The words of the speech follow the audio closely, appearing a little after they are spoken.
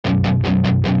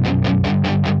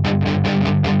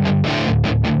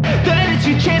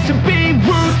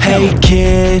Hey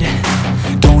kid,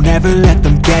 don't ever let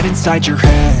them get inside your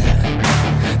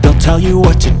head. They'll tell you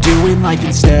what to do in life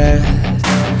instead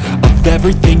of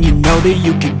everything you know that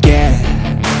you could get.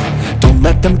 Don't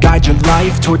let them guide your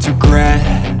life towards regret.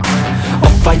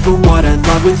 I'll fight for what I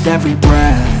love with every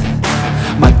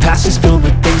breath. My past is filled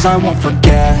with things I won't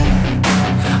forget.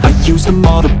 I use them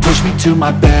all to push me to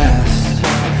my best.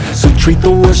 So treat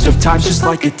the worst of times just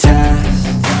like a test.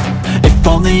 If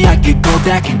only I could go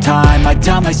back in time, I'd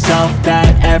tell myself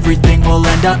that everything will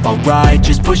end up alright.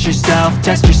 Just push yourself,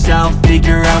 test yourself,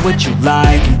 figure out what you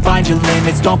like, and find your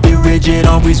limits, don't be rigid,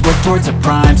 always work towards a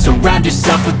prime. Surround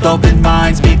yourself with open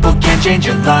minds, people can change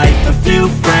your life. A few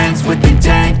friends with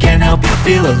intent can help you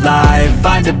feel alive.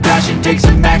 Find a passion, take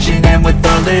some action, and with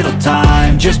a little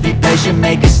time, just be patient,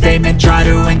 make a statement, try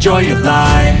to enjoy your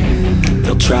life.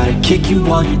 They'll try to kick you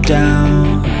while you're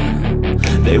down.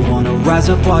 They wanna rise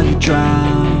up while you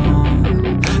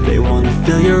drown. They wanna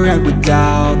fill your head with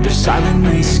doubt. They're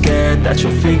silently scared that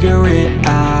you'll figure it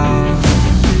out.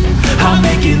 I'll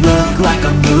make it look like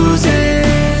I'm losing,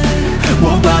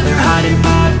 won't bother hiding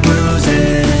my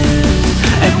bruises.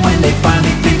 And when they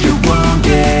finally think you're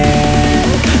wounded,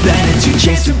 then it's your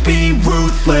chance to be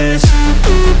ruthless.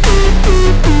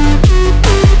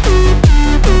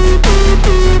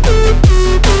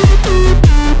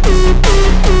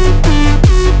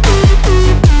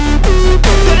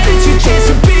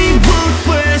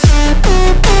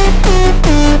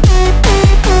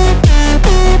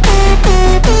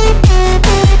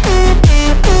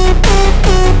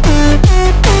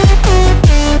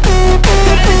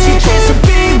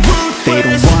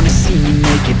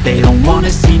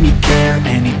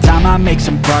 Make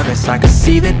some progress, I can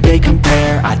see that they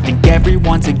compare. I think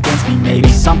everyone's against me, maybe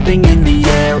something in the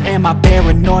air. Am I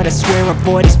paranoid? I swear a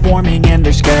void is forming and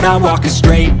they're scared. I walk a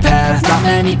straight path, not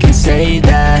many can say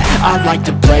that. I like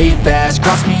to play fast,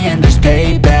 cross me and there's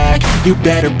payback. You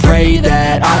better pray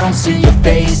that I don't see your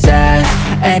face at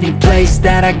any place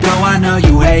that I go. I know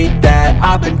you hate that.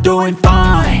 I've been doing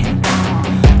fine,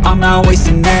 I'm not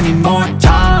wasting any more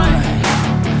time.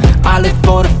 I live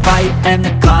for the fight and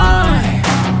the climb.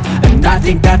 And I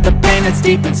think that the pain that's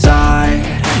deep inside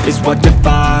is what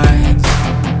defines.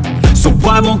 So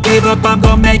I won't give up, I'm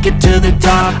gonna make it to the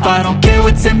top. I don't care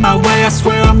what's in my way, I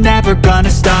swear I'm never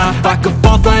gonna stop. I could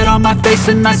fall flat on my face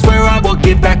and I swear I will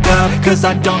get back up. Cause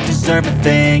I don't deserve a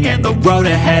thing and the road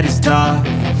ahead is tough.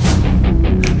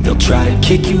 They'll try to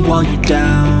kick you while you're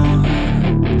down.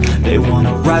 They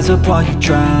wanna rise up while you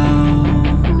drown.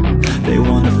 They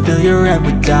wanna fill your head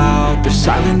with doubt. They're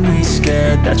silently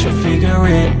scared that you'll figure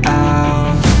it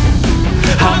out.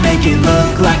 I'll make it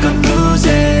look like I'm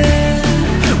losing,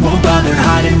 won't bother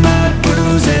hiding my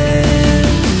bruises.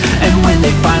 And when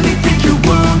they finally think you're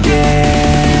wounded,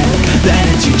 then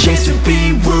it's your chance to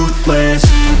be ruthless.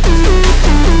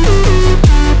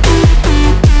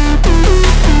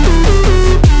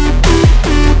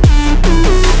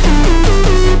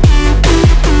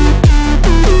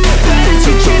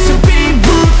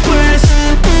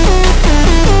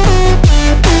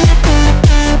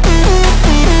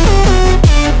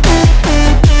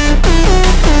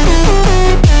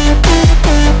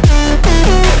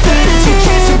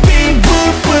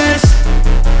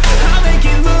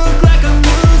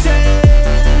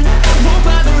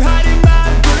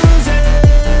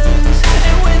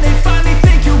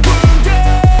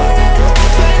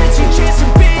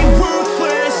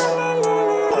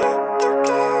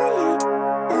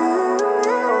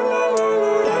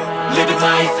 Living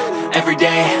life, every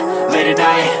day, late at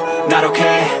night, not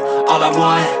okay. All I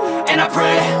want, and I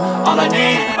pray, all I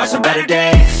need are some better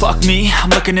days. Fuck me,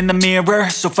 I'm looking in the mirror,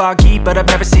 so foggy, but I've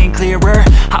never seen clearer.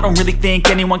 I don't really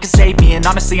think anyone can save me, and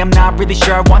honestly I'm not really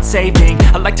sure I want saving.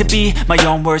 I like to be my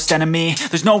own worst enemy.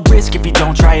 There's no risk if you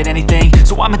don't try at anything,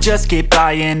 so I'ma just keep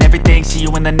buying everything. See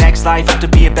you in the next life, have to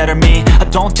be a better me. I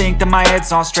don't think that my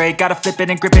head's on straight, gotta flip it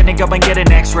and grip it and go and get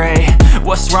an x-ray.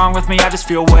 What's wrong with me? I just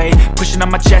feel weight pushing on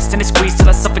my chest and it squeezes till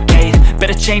I suffocate.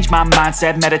 Better change my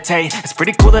mindset, meditate. It's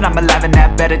pretty cool that I'm alive and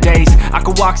have better days. I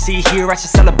could walk, see, hear, I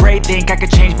should celebrate. Think I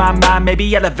could change my mind,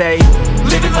 maybe elevate.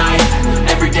 Living life,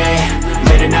 every day,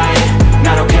 late at night,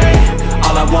 not okay.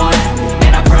 All I want,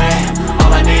 and I pray,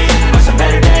 all I need are some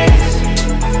better days.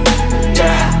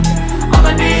 Yeah, all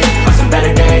I need are some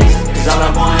better days. Cause all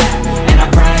I want, and I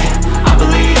pray, I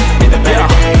believe in the better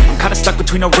days. I'm kinda stuck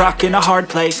between a rock and a hard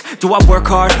place. Do I work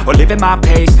hard or live at my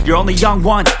pace? You're only young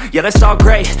once, yeah that's all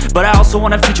great, but I also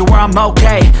want a future where I'm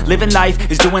okay. Living life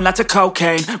is doing lots of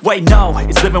cocaine. Wait no,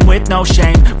 it's living with no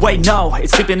shame. Wait no,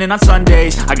 it's sleeping in on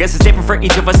Sundays. I guess it's different for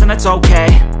each of us and that's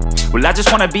okay. Well I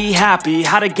just wanna be happy,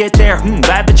 how to get there?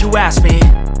 Glad that you asked me.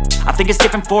 I think it's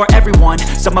different for everyone.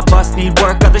 Some of us need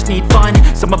work, others need fun.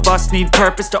 Some of us need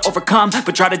purpose to overcome.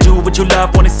 But try to do what you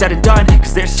love when it's said and done,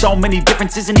 cause there's so many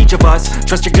differences in each of us.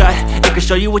 Trust your gut, it can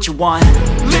show you what you want.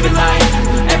 Living life,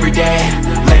 everyday,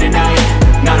 late at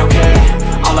night, not okay.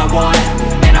 All I want,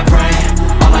 and I pray,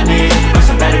 all I need are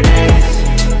some better days.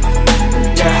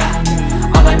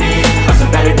 Yeah, all I need are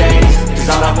some better days. Cause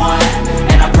all I want,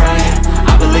 and I pray,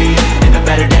 I believe in the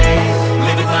better days.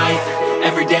 Living life,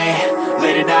 everyday,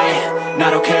 late at night,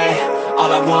 not okay.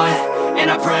 All I want,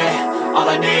 and I pray, all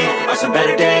I need are some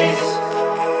better days.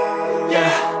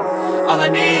 Yeah, all I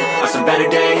need are some better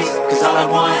days. Cause all I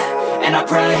want, and I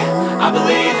pray, I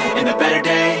believe in the better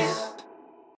days.